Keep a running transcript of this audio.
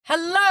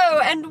Hello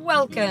and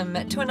welcome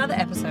to another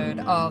episode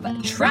of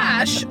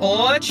Trash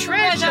or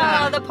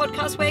Treasure, the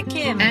podcast where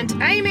Kim and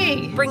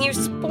Amy bring you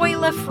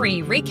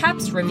spoiler-free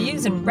recaps,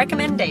 reviews and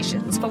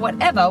recommendations for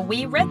whatever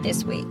we read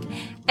this week.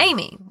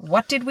 Amy,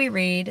 what did we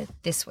read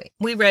this week?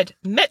 We read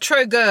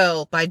Metro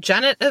Girl by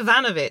Janet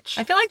Evanovich.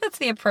 I feel like that's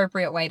the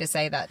appropriate way to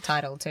say that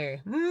title too.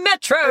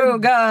 Metro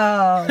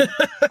Girl!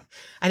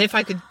 And if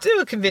I could do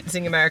a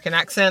convincing American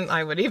accent,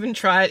 I would even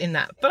try it in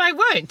that. But I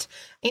won't.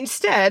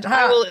 Instead,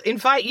 I will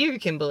invite you,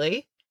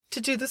 Kimberly, to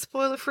do the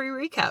spoiler-free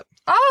recap.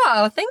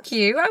 Oh, thank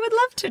you. I would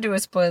love to do a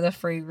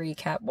spoiler-free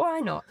recap. Why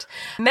not?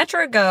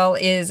 Metro Girl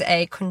is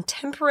a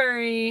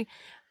contemporary...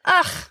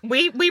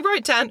 We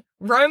wrote down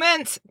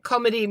romance,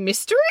 comedy,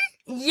 mystery?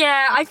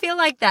 Yeah, I feel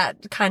like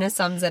that kind of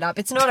sums it up.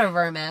 It's not a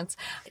romance.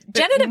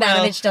 Janet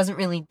Evanovich doesn't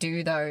really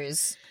do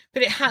those.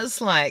 But it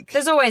has like...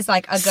 There's always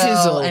like a girl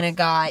sizzle. and a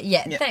guy.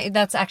 Yeah.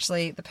 That's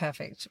actually the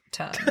perfect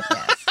term.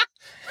 Yes.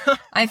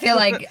 I feel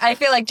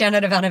like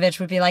Janet Evanovich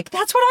would be like,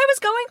 that's what I was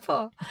going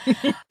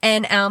for.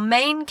 And our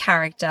main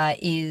character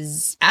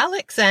is...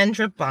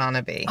 Alexandra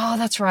Barnaby. Oh,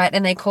 that's right.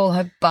 And they call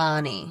her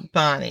Barney.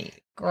 Barney.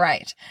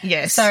 Great.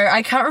 Yes. So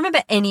I can't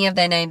remember any of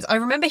their names. I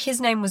remember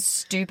his name was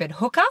stupid.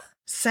 Hooker?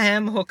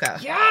 Sam Hooker.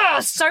 Yeah,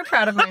 so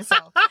proud of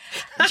myself.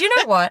 Do you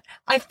know what?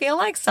 I feel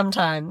like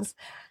sometimes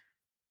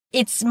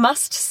it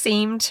must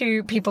seem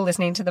to people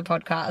listening to the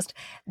podcast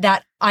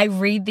that I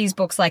read these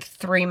books like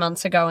 3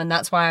 months ago and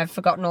that's why I've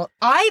forgotten all.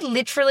 I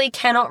literally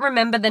cannot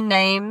remember the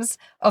names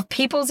of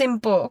peoples in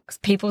books.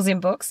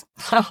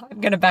 Oh,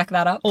 I'm going to back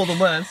that up. All the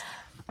words.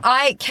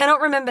 I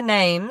cannot remember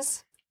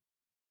names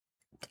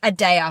a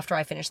day after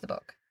I finish the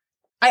book.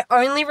 I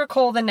only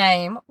recall the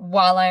name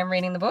while I am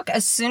reading the book.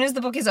 As soon as the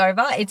book is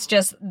over, it's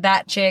just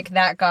that chick,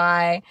 that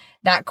guy,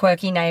 that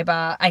quirky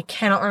neighbor. I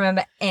cannot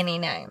remember any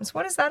names.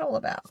 What is that all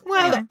about?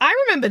 Well, Anyway.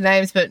 I remember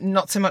names, but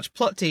not so much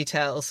plot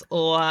details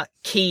or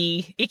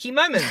key icky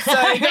moments. So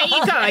there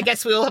you go. I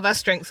guess we all have our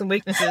strengths and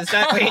weaknesses,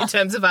 don't we, in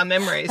terms of our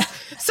memories.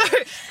 So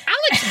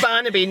Alex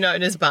Barnaby,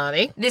 known as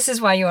Barney. This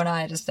is why you and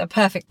I are just a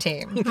perfect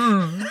team.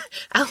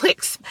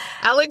 Alex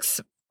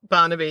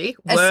Barnaby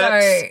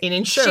works in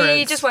insurance.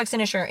 She just works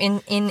in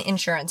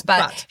insurance,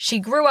 but she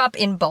grew up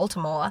in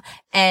Baltimore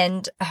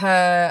and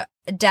her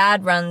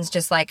dad runs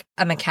just like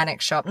a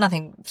mechanic shop,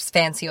 nothing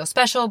fancy or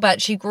special,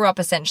 but she grew up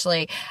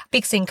essentially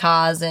fixing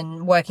cars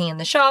and working in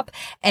the shop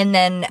and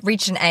then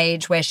reached an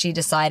age where she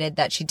decided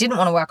that she didn't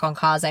want to work on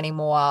cars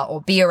anymore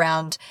or be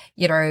around,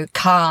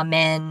 car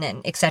men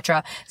and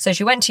etc. So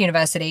she went to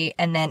university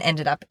and then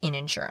ended up in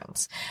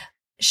insurance.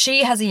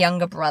 She has a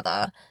younger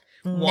brother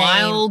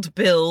Wild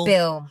Bill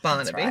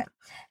Barnaby. Right.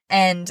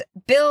 And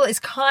Bill is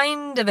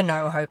kind of a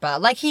no-hoper.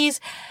 Like he's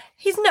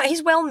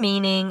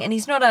well-meaning and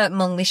he's not a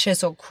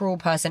malicious or cruel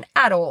person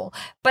at all,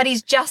 but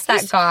he's just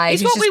that guy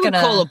He's who's what just we would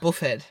call a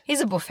buffhead.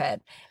 He's a buffhead.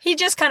 He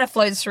just kind of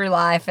floats through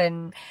life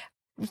and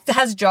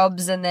has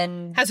jobs and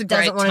then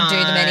doesn't want to do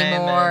them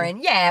anymore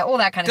and all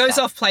that kind of stuff. Goes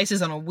off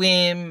places on a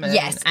whim. And,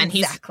 yes, and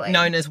exactly. He's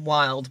known as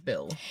Wild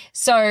Bill.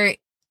 So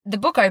the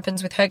book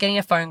opens with her getting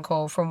a phone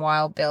call from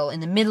Wild Bill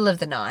in the middle of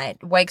the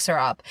night, wakes her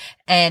up,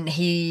 and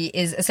he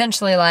is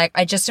essentially like,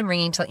 I just am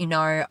ringing to let you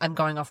know I'm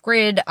going off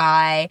grid.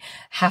 I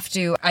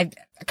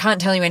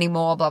can't tell you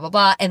anymore, blah, blah,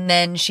 blah. And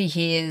then she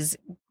hears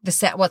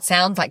what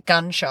sounds like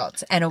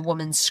gunshots and a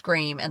woman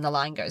scream and the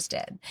line goes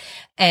dead.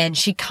 And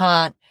she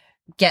can't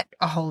get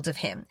a hold of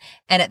him.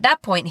 And at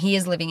that point, he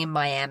is living in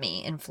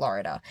Miami in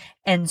Florida.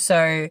 And so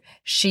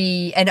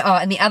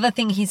and the other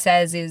thing he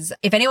says is,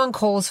 if anyone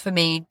calls for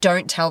me,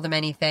 don't tell them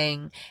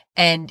anything.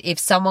 And if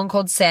someone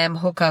called Sam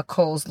Hooker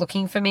calls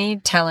looking for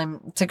me, tell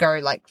him to go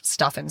like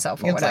stuff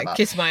himself or it's whatever. Like,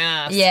 kiss my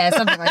ass. Yeah,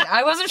 something like that.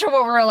 I wasn't sure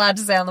what we were allowed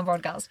to say on the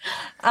podcast.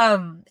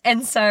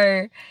 And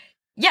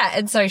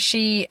so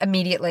she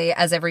immediately,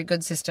 as every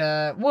good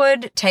sister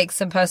would, takes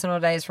some personal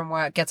days from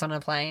work, gets on a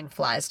plane,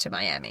 flies to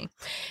Miami.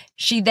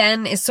 She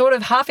then is sort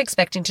of half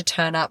expecting to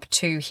turn up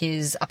to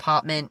his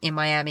apartment in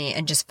Miami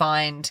and just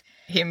find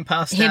him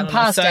passed out on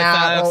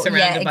the sofa,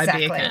 surrounded by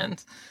beer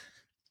cans.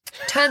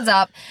 Turns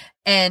up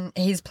and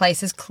his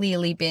place has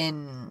clearly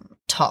been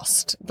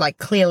tossed. Like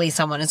clearly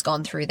someone has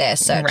gone through there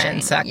searching.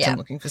 Ransacked and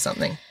looking for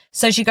something.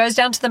 So she goes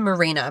down to the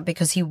marina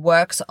because he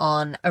works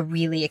on a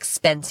really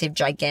expensive,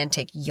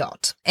 gigantic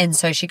yacht. And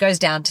so she goes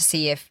down to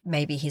see if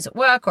maybe he's at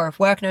work or if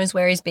work knows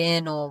where he's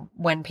been or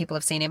when people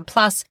have seen him.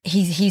 Plus,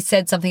 he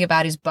said something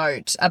about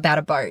about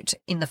a boat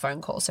in the phone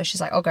call. So she's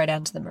like, I'll go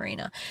down to the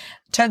marina.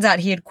 Turns out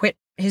he had quit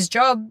his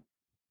job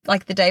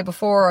like the day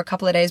before or a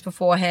couple of days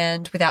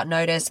beforehand without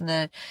notice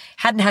and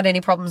hadn't had any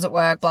problems at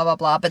work, blah, blah,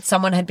 blah. But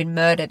someone had been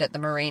murdered at the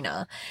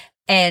marina.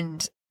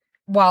 And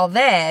while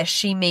there,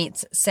 she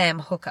meets Sam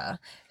Hooker,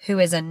 who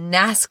is a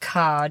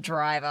NASCAR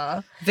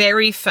driver.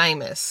 Very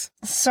famous.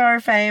 So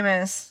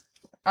famous.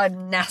 I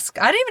don't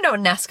even know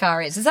what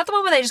NASCAR is. Is that the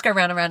one where they just go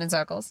round and round in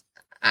circles?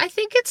 I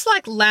think it's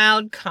like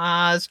loud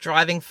cars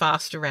driving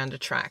fast around a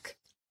track.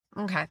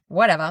 Okay,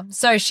 whatever.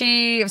 So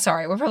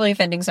sorry, we're probably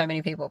offending so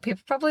many people.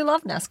 People probably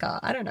love NASCAR.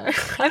 I don't know.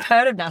 I've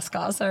heard of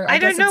NASCAR, so I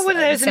don't guess know it's, whether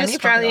there's an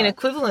semi-popular. Australian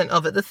equivalent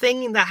of it. The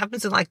thing that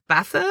happens in like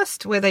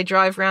Bathurst where they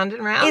drive round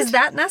and round. Is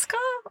that NASCAR?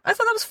 I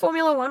thought that was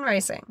Formula One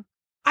racing.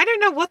 I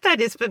don't know what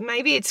that is, but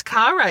maybe it's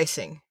car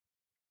racing.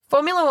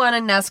 Formula One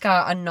and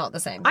NASCAR are not the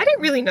same thing. I don't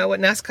really know what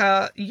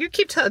NASCAR... You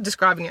keep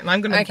describing it, and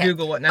I'm going to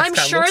Google what NASCAR looks like.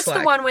 I'm sure it's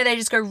the one where they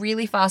just go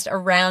really fast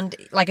around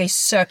like a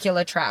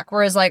circular track,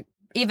 whereas like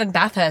even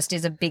Bathurst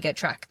is a bigger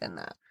track than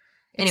that.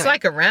 Anyway. It's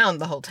like around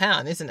the whole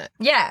town, isn't it?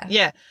 Yeah.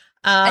 Yeah.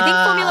 I think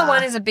Formula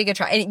One is a bigger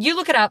track. And you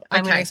look it up.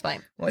 I'm going Okay. to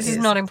explain. What This is?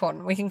 is not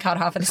important. We can cut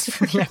half of this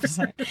from the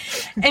episode.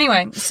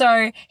 Anyway,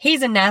 so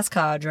he's a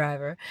NASCAR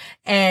driver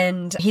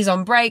and he's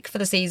on break for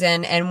the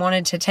season and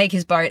wanted to take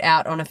his boat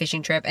out on a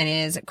fishing trip and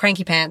is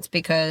cranky pants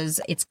because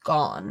it's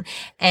gone.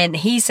 And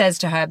he says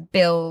to her,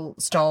 Bill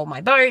stole my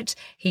boat.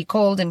 He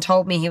called and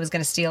told me he was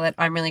going to steal it.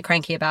 I'm really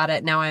cranky about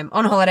it. Now I'm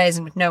on holidays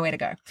and with nowhere to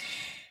go.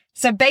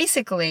 So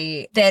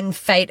basically, then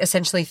fate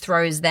essentially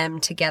throws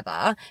them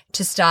together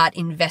to start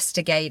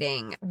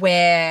investigating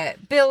where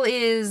Bill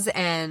is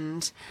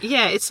and...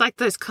 Yeah, it's like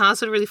those cars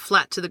that are really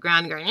flat to the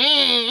ground going,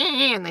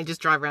 and they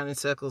just drive around in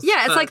circles.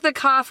 Yeah, it's like the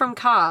car from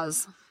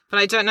Cars. But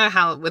I don't know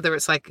whether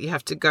it's like you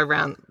have to go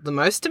around the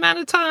most amount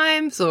of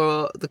times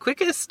or the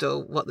quickest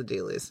or what the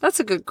deal is. That's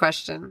a good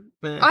question.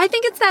 Yeah. I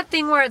think it's that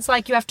thing where it's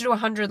like you have to do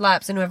 100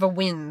 laps and whoever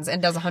wins and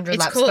does 100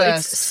 laps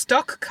first. It's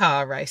stock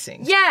car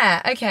racing.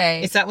 Yeah,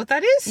 okay. Is that what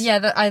that is? Yeah,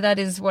 that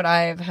is what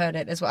I've heard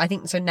it as well. I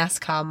think so.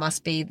 NASCAR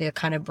must be the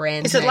kind of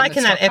brand. Is it name like of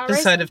in that stock car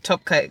episode racing? of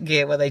Top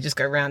Gear where they just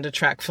go round a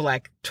track for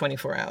like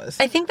 24 hours?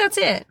 I think that's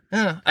it.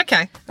 Oh,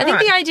 okay. I think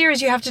the idea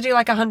is you have to do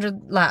like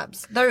 100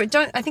 laps. Though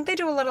I think they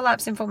do a lot of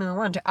laps in Formula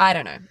One too. I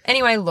don't know.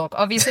 Anyway, look,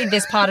 obviously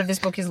this part of this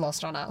book is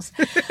lost on us.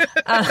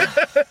 Has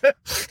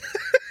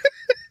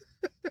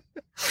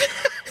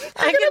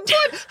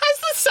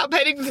the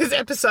subheading for this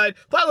episode,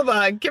 blah, blah,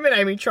 blah, Kim and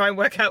Amy try and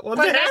work out what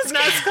the heck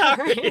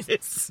NASCAR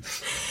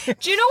is.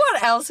 Do you know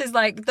what else is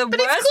like the But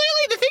worst?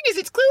 the thing is,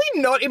 it's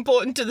clearly not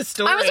important to the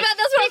story. That's what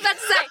I was about to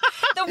say.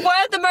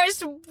 The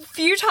most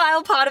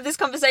futile part of this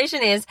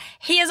conversation is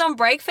he is on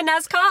break for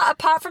NASCAR,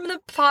 apart from the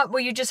part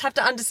where you just have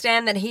to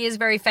understand that he is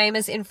very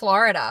famous in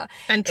Florida.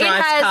 And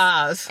drives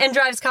cars. And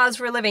drives cars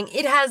for a living.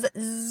 It has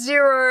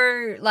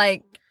zero,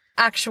 like,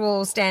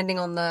 actual standing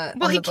on the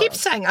Well, on he the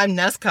keeps book. saying, I'm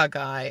NASCAR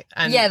guy.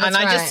 And, Yeah, that's and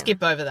I right. just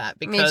skip over that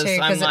Me because too, I'm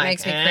because it like,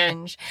 makes me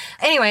cringe.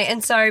 Anyway,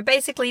 and so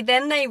basically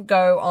then they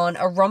go on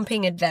a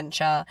romping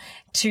adventure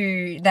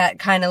that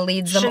kind of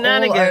leads them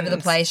all over the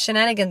place.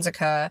 Shenanigans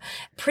occur.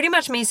 Pretty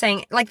much me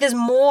saying, like, there's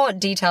more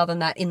detail than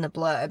that in the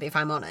blurb, if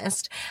I'm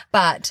honest.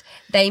 But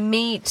they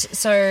meet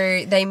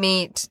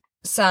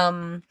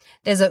some...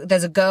 There's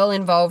a girl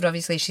involved.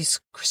 Obviously, she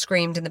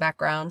screamed in the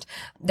background.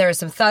 There are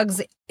some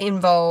thugs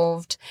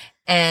involved.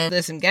 And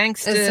there's some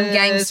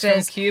gangsters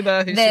from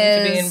Cuba who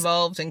seem to be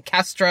involved, and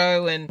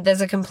Castro, and there's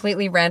a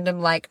completely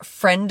random like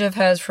friend of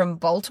hers from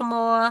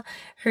Baltimore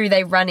who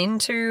they run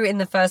into in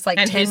the first like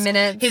 10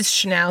 minutes. His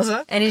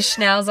schnauzer.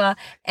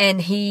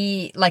 And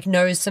he like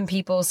knows some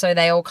people, so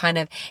they all kind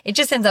of they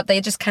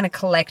just kind of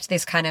collect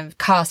this kind of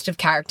cast of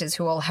characters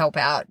who all help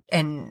out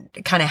and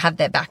kind of have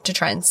their back to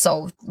try and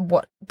solve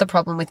what the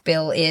problem with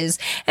Bill is.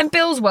 And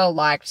Bill's well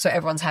liked, so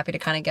everyone's happy to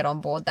kind of get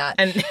on board that.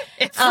 And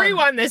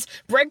everyone, there's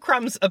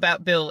breadcrumbs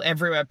about Bill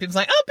everywhere. People's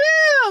like, oh,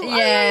 Bill!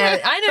 Yeah,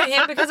 I know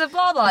him because of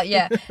blah, blah.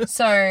 Yeah.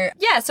 So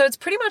it's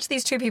pretty much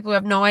these two people who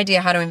have no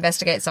idea how to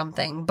investigate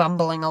something,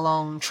 bumbling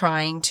along,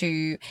 trying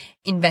to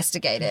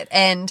investigate it.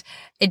 And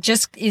it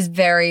just is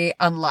very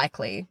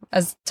unlikely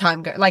as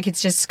time goes. Like,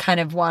 it's just kind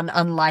of one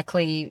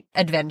unlikely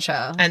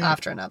adventure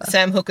after another.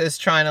 Sam Hooker's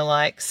trying to,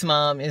 like,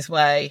 smarm his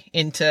way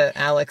into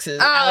Alex's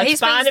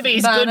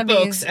Barnaby's good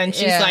books. And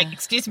she's like,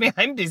 excuse me,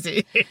 I'm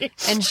busy.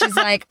 And she's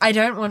like, I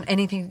don't want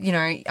anything,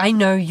 I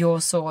know your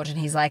sort. And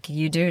he's like,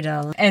 you do,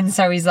 darling. And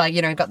so he's like,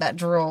 got that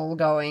drawl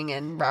going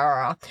and rah,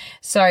 rah.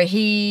 So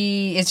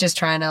he is just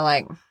trying to,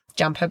 like,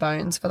 jump her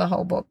bones for the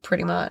whole book,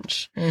 pretty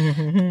much.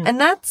 And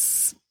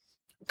that's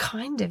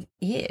kind of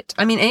it.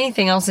 I mean,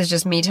 anything else is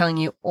just me telling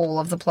you all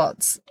of the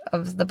plots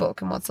of the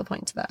book, and what's the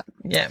point to that?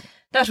 Yeah.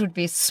 That would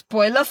be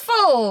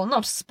spoiler-full,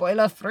 not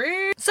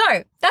spoiler-free. So,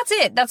 that's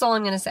it. That's all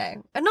I'm going to say.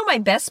 And not my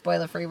best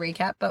spoiler-free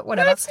recap, but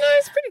whatever. No,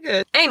 it's pretty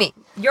good. Amy,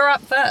 you're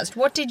up first.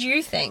 What did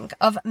you think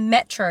of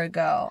Metro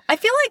Girl? I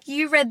feel like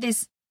you read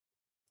this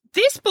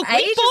book.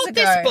 ages We bought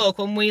ago. this book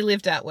when we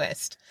lived out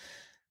west.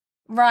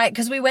 Right,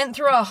 because we went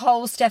through a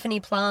whole Stephanie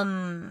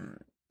Plum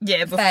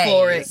before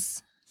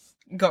phase.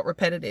 it got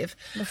repetitive.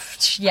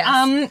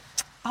 Yes.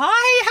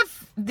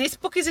 This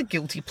book is a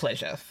guilty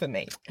pleasure for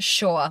me.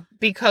 Sure.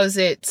 Because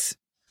it's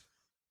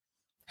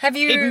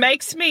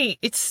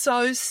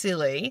so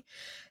silly.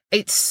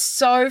 It's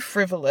so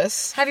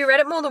frivolous. Have you read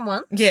it more than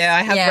once? Yeah,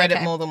 I have read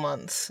it more than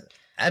once.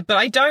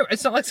 But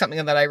it's not like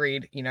something that I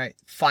read,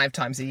 5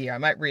 times a year. I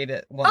might read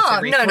it once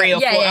every 3 or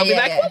 4. I'll be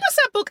like, what was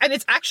that book? And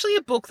it's actually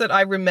a book that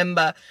I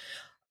remember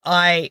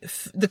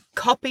the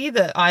copy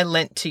that I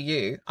lent to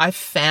you, I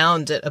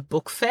found at a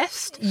book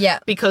fest. Yeah.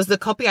 Because the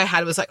copy I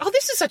had was like, oh,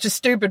 this is such a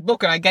stupid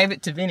book. And I gave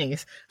it to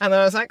Vinny's. And then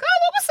I was like, oh,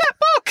 what was that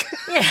book?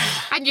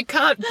 Yeah. And you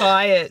can't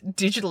buy it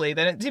digitally.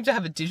 They don't seem to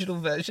have a digital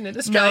version in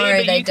Australia. No,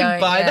 but they you can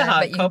don't. buy the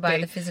hard but you copy. can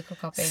buy the physical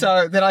copy.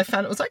 So then I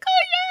found it was like,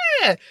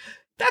 oh, yeah.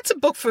 That's a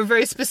book for a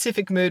very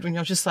specific mood when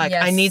you're just like,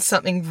 Yes. I need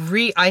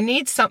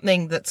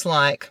something that's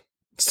like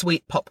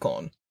sweet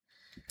popcorn.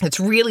 It's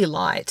really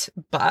light,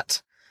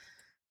 but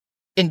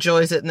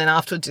enjoys it, and then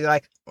afterwards you're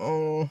like,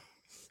 oh.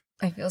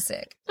 I feel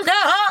sick.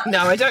 No,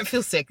 I don't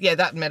feel sick. Yeah,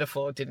 that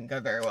metaphor didn't go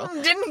very well.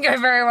 Didn't go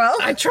very well.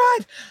 I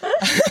tried.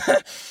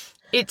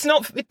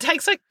 It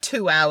takes like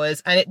 2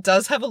 hours, and it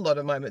does have a lot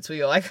of moments where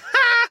you're like,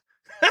 ha!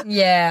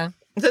 Yeah.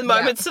 The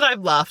moments that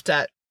I've laughed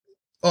at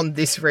on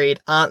this read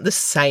aren't the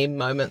same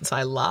moments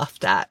I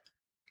laughed at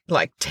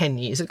like 10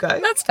 years ago.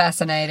 That's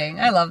fascinating.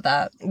 I love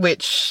that.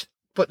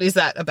 What is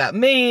that about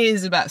me?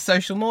 Is it about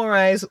social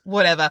mores?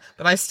 Whatever.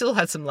 But I still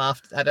had some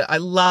laugh at it. I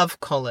love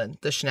Colin,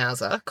 the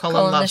schnauzer.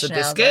 Colin loves the a Schnauzer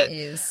biscuit.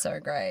 is so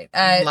great.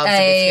 Loves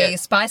a a biscuit.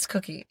 spice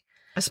cookie,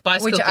 A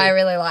spice which cookie. I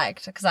really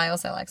liked because I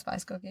also like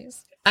spice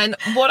cookies. And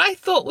what I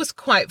thought was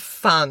quite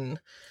fun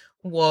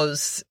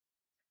was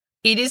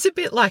it is a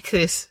bit like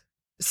this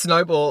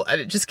snowball,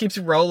 and it just keeps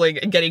rolling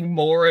and getting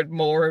more and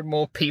more and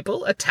more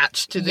people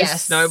attached to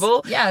this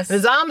snowball. Yes.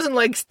 There's arms and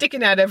legs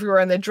sticking out everywhere,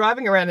 and they're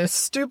driving around in a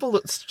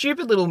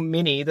stupid little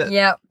Mini that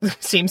Yep.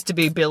 seems to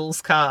be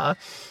Bill's car.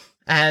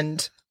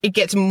 And it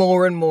gets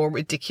more and more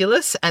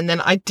ridiculous. And then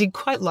I did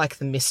quite like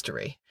the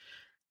mystery.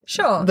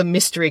 Sure. The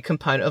mystery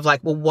component of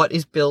like, well, what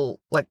is Bill,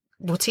 like,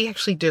 what's he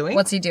actually doing?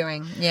 What's he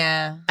doing?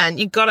 Yeah. And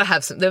you got to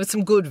have there were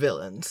some good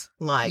villains.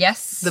 Like,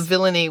 Yes. the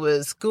villainy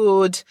was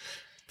good.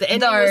 The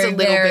ending was a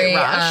little bit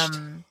rushed.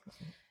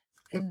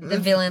 The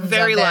villains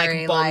very are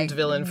like Bond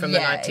villain from the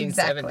 1970s.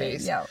 Exactly.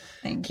 Yeah.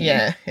 Thank you.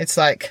 Yeah, it's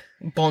like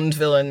Bond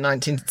villain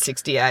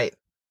 1968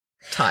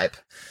 type.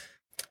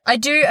 I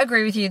do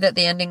agree with you that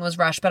the ending was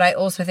rushed, but I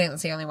also think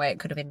that's the only way it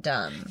could have been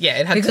done. Yeah,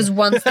 it had because to.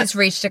 Once this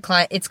reached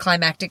its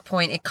climactic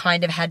point, it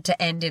kind of had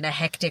to end in a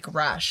hectic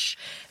rush.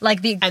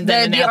 Like the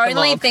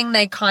only thing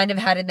they kind of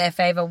had in their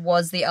favor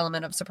was the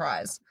element of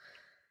surprise.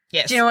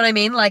 Yes. Do you know what I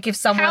mean? Like if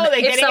someone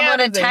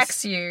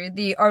attacks this?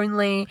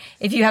 you,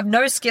 if you have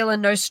no skill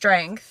and no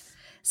strength,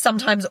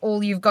 sometimes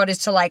all you've got is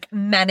to like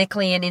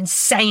manically and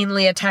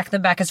insanely attack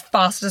them back as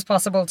fast as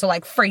possible to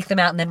like freak them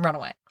out and then run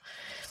away.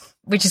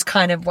 Which is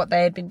kind of what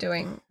they had been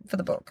doing for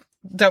the book.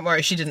 Don't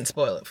worry, she didn't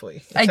spoil it for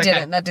you. I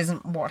didn't. That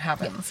isn't what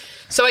happens.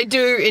 So I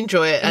do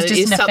enjoy it. It's and just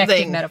it is an something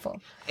effective metaphor.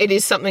 It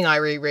is something I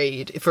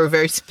reread for a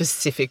very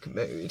specific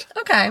mood.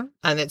 Okay.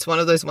 And it's one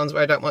of those ones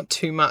where I don't want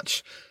too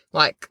much,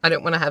 like, I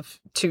don't want to have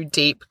too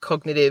deep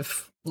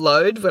cognitive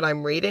load when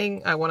I'm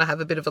reading. I want to have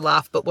a bit of a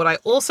laugh. But what I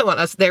also want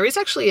is there is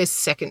actually a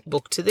second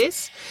book to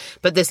this,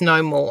 but there's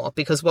no more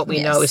because what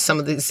we know is some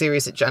of the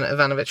series that Janet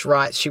Evanovich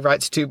writes, she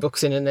writes 2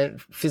 books in and then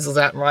fizzles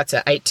out and writes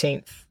her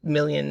 18th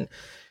million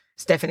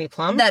Stephanie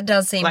Plum. That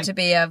does seem to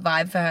be a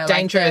vibe for her.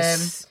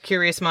 Dangerous,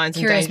 Curious Minds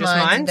and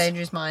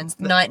Dangerous Minds.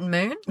 Night and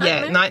Moon?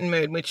 Night and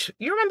Moon, which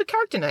you remember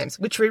character names,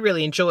 which we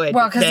really enjoyed.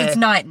 Well, because it's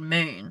Night and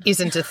Moon.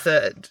 Isn't a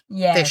third.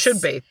 Yes. There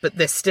should be, but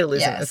there still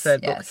isn't a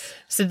third book.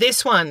 So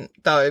this one,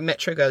 though,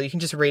 Metro Girl, you can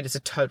just read as a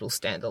total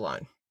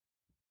standalone.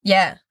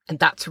 Yeah. And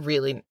that's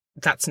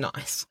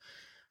nice.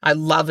 I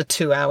love a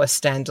 2-hour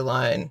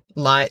standalone,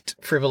 light,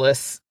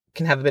 frivolous,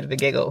 can have a bit of a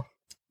giggle.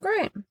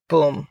 Great.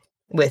 Boom.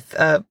 With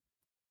a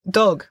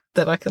dog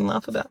that I can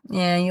laugh about.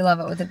 Yeah, you love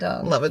it with a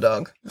dog. Love a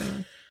dog.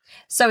 Mm.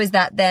 So is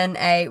that then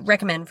a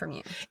recommend from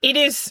you? It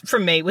is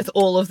from me with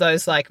all of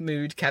those like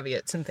mood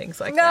caveats and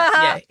things like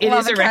that. Yeah, it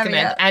is a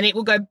recommend and it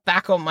will go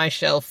back on my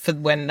shelf for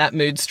when that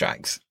mood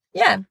strikes.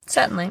 Yeah,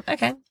 certainly.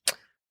 Okay.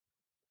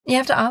 You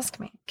have to ask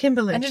me.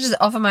 Kimberly. I just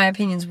offer my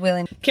opinions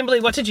willing. Kimberly,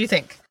 what did you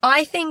think?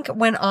 I think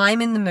when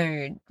I'm in the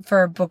mood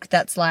for a book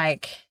that's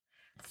like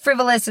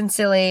frivolous and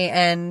silly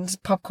and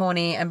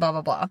popcorny and blah,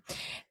 blah, blah,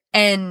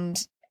 and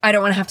I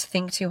don't want to have to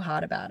think too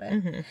hard about it.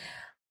 Mm-hmm.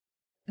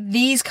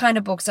 These kind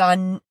of books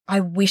I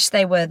wish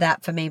they were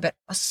that for me, but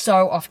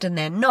so often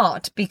they're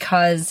not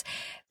because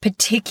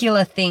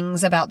particular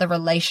things about the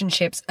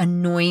relationships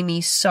annoy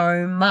me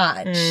so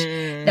much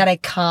that I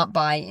can't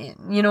buy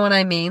in. You know what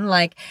I mean?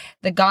 Like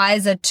the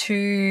guys are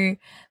too,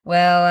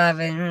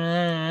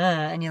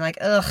 and you're like,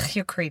 ugh,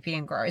 you're creepy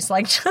and gross.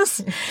 Like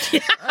just,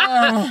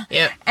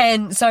 yeah.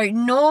 And so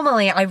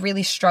normally I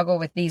really struggle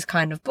with these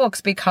kind of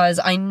books because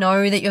I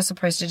know that you're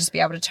supposed to just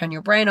be able to turn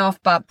your brain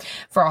off, but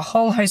for a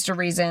whole host of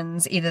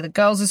reasons, either the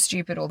girls are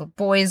stupid or the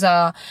boys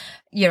are,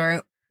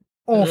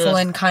 awful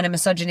and kind of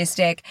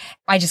misogynistic.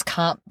 I just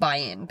can't buy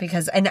in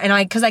because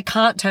I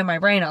can't turn my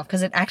brain off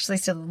because it actually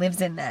still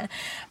lives in there.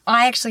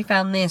 I actually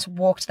found this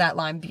walked that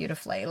line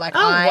beautifully. Like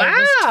I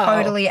was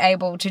totally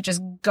able to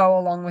just go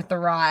along with the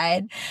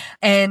ride,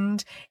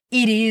 and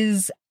it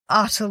is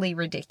utterly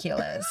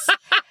ridiculous.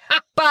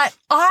 But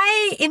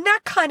in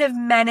that kind of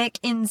manic,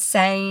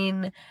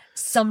 insane,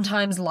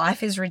 sometimes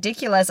life is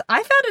ridiculous, I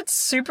found it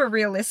super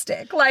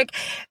realistic. Like,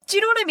 do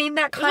you know what I mean?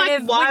 That kind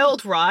like of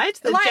wild ride,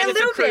 the like Jennifer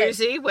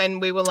Cruisey, when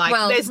we were like,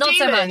 there's not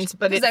demons, so much,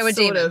 but it's they were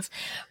sort demons. of...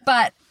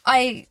 But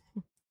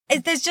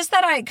there's just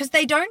that because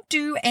they don't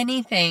do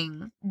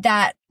anything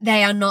that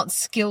they are not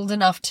skilled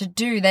enough to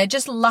do. They're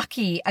just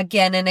lucky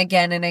again and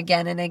again and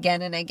again and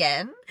again and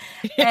again.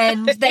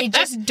 And they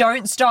just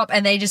don't stop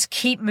and they just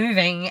keep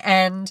moving.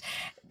 And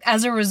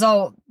as a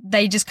result,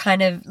 they just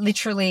kind of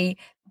literally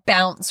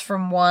bounce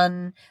from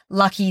one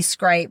lucky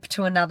scrape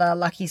to another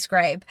lucky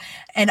scrape.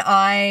 And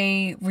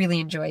I really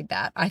enjoyed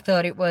that. I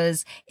thought it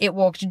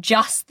walked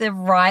just the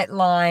right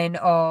line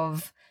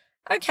of,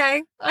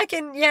 okay, I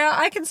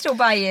can still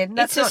buy in.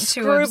 That's not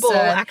too absurd. It's a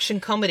screwball action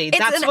comedy.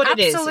 That's what it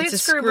is. It's a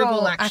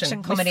screwball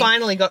action comedy. We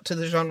finally got to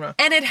the genre.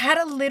 And it had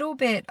a little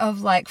bit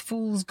of like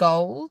Fool's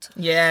Gold for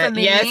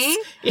me. Yes.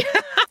 Yeah.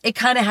 It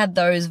kind of had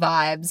those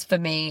vibes for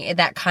me,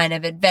 that kind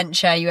of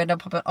adventure. You end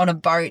up on a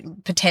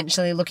boat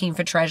potentially looking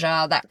for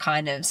treasure, that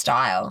kind of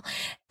style.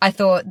 I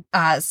thought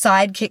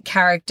sidekick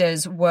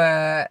characters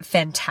were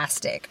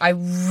fantastic. I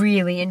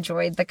really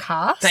enjoyed the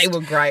cast. They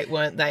were great,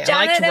 weren't they?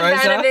 Janet I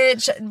liked Rosa.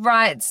 Evanovich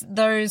writes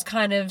those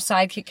kind of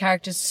sidekick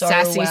characters so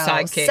Sassy well.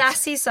 sidekicks.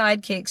 Sassy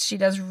sidekicks. She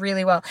does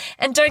really well.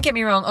 And don't get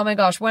me wrong. Oh my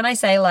gosh. When I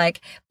say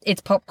like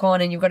it's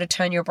popcorn and you've got to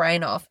turn your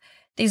brain off,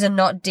 these are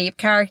not deep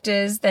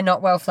characters. They're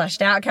not well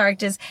fleshed out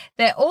characters.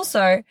 They're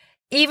also,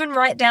 even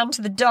right down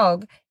to the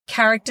dog,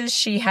 characters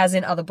she has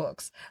in other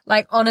books.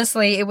 Like,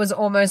 honestly, it was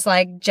almost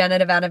like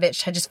Janet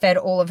Evanovich had just fed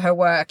all of her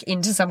work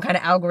into some kind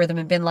of algorithm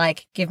and been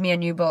like, give me a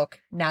new book,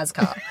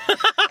 NASCAR.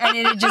 And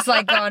it had just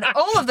like gone,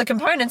 all of the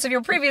components of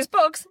your previous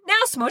books now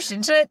smushed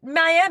into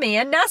Miami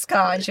and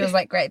NASCAR. And she was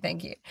like, great,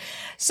 thank you.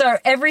 So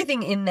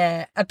everything in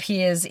there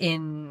appears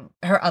in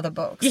her other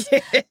books.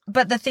 Yeah.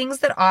 But the things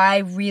that I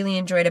really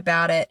enjoyed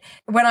about it,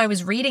 when I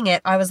was reading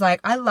it, I was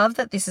like, I love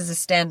that this is a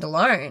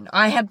standalone.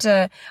 I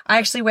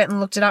actually went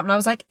and looked it up and I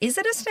was like, is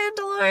it a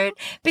standalone?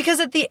 Because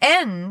at the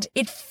end,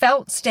 it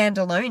felt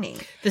standalone-y.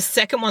 The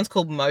second one's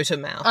called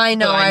Motormouth. I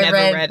know, I never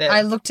read it.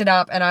 I looked it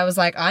up and I was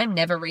like, I'm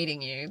never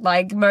reading you.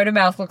 Like,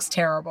 Motormouth looks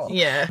terrible.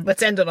 Yeah,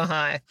 let's end on a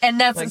high. And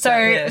that's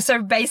like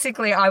so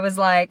basically I was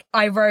like,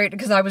 I wrote,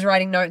 because I was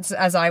writing notes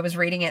as I was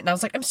reading it, and I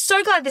was like, I'm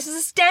so glad this is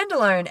a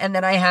standalone. And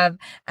then I have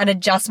an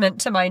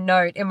adjustment to my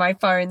note in my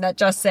phone that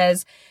just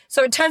says,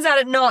 so it turns out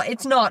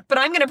it's not, but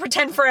I'm going to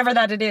pretend forever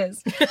that it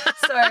is.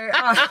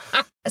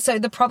 So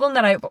the problem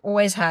that I've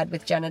always had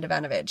with Janet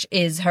Evanovich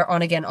is her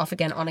on again, off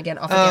again, on again,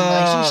 off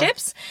again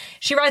relationships.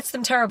 She writes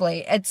them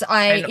terribly.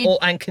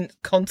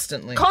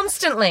 Constantly.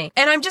 Constantly.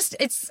 And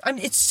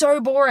it's so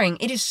boring.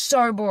 It is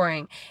so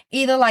boring.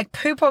 Either like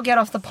poop or get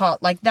off the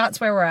pot. Like, that's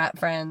where we're at,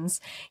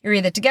 friends. You're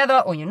either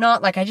together or you're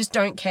not. Like, I just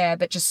don't care,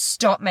 but just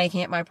stop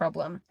making it my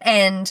problem.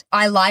 And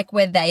I like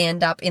where they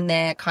end up in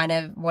their kind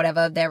of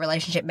whatever their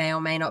relationship may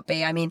or may not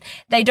be. I mean,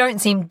 they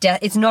don't seem,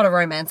 it's not a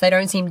romance. They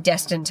don't seem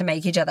destined to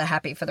make each other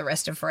happy for the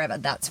rest of forever.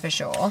 That's for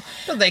sure.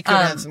 Well, they could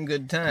have some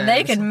good times.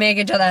 They could make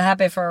each other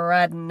happy for a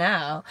ride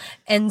now.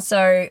 And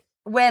so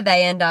where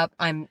they end up,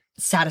 I'm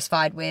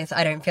satisfied with.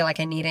 I don't feel like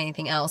I need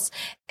anything else.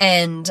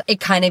 And it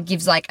kind of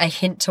gives like a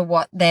hint to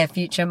what their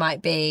future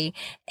might be.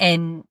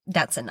 And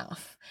that's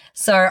enough.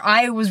 So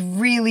I was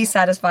really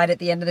satisfied at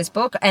the end of this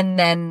book, and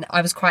then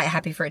I was quite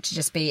happy for it to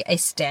just be a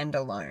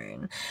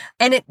standalone.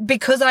 And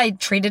because I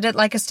treated it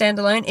like a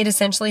standalone, it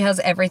essentially has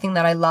everything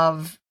that I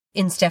love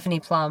in Stephanie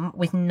Plum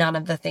with none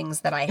of the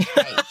things that I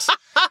hate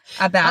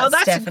about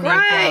Stephanie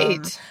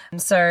Plum.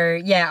 So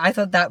yeah, I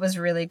thought that was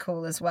really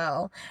cool as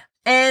well.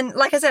 And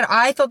like I said,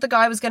 I thought the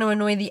guy was going to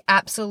annoy the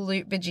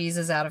absolute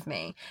bejesus out of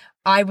me.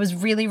 I was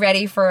really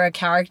ready for a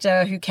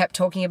character who kept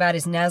talking about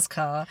his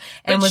NASCAR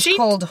and was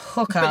called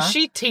Hooker. But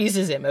she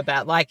teases him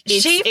about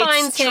she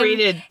finds him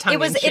treated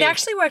tongue-in-cheek. It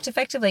actually worked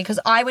effectively because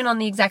I went on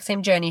the exact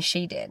same journey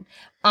she did.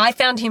 I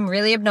found him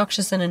really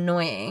obnoxious and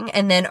annoying,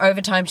 and then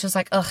over time she was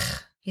like,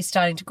 ugh, he's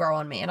starting to grow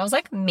on me. And I was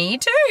like, me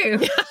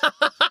too.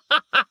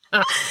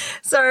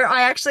 So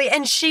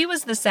and she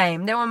was the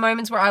same. There were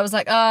moments where I was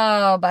like,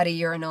 oh, buddy,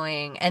 you're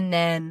annoying. And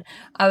then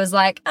I was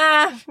like,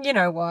 you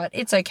know what?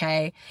 It's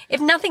okay.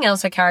 If nothing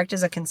else, her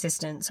characters are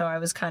consistent. So I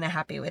was kind of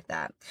happy with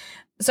that.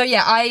 So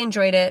yeah, I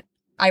enjoyed it.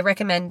 I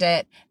recommend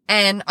it.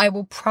 And I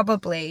will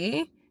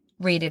probably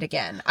read it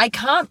again. I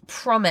can't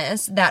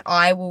promise that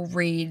I won't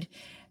read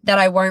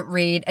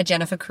a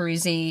Jennifer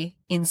Cruisey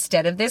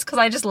instead of this, because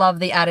I just love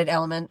the added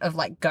element of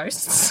like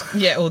ghosts.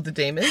 Yeah, or the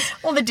demons.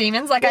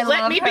 Like, I love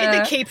let me be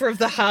the keeper of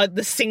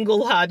the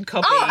single hard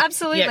copy. Oh,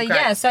 absolutely.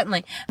 Yeah,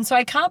 certainly. And so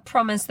I can't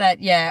promise that,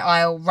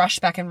 I'll rush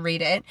back and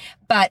read it.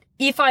 But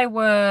if I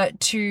were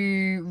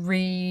to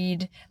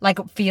read,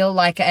 feel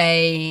like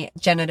a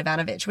Janet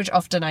Evanovich, which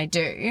often I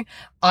do,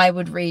 I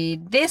would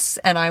read this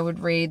and I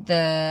would read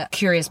the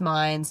Curious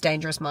Minds,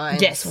 Dangerous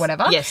Minds,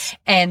 whatever. Yes.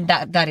 And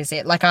that is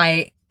it.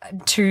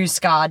 Too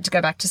scarred to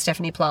go back to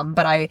Stephanie Plum,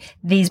 but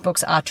these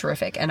books are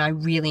terrific and I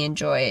really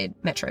enjoyed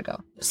Metro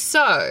Girl.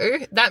 So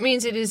that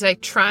means it is a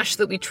trash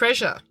that we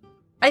treasure.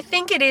 I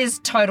think it is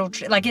total,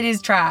 it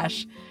is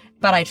trash.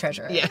 but I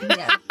treasure it.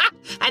 Yeah.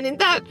 And in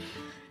that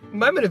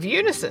moment of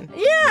unison.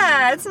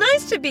 Yeah, it's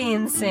nice to be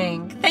in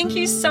sync. Thank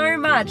you so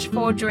much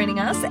for joining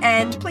us,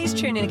 and please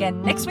tune in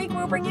again next week.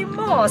 We'll bring you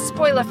more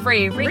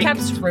spoiler-free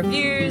recaps,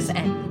 reviews,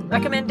 and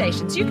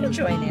recommendations. You can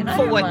join in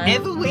for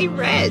whatever we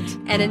read.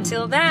 And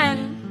until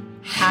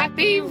then,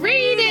 happy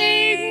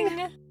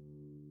reading!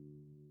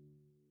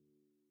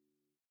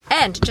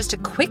 And just a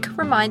quick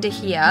reminder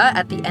here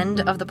at the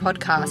end of the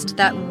podcast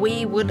that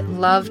we would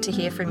love to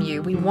hear from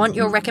you. We want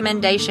your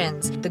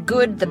recommendations. The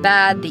good, the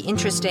bad, the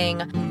interesting,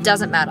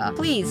 doesn't matter.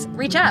 Please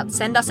reach out.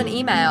 Send us an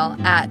email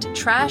at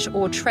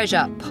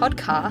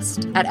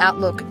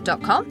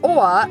trashortreasurepodcast@outlook.com.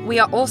 Or we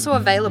are also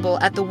available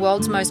at the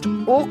world's most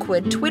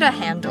awkward Twitter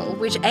handle,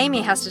 which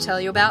Amy has to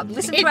tell you about.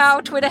 Listen to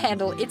our Twitter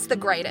handle. It's the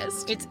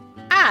greatest. It's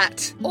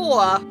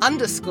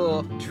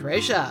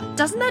 @_treasure.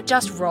 Doesn't that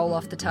just roll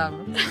off the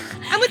tongue?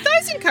 And with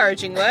those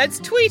encouraging words,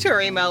 tweet or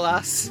email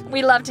us.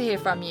 We love to hear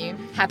from you.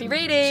 Happy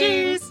reading!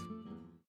 Cheers!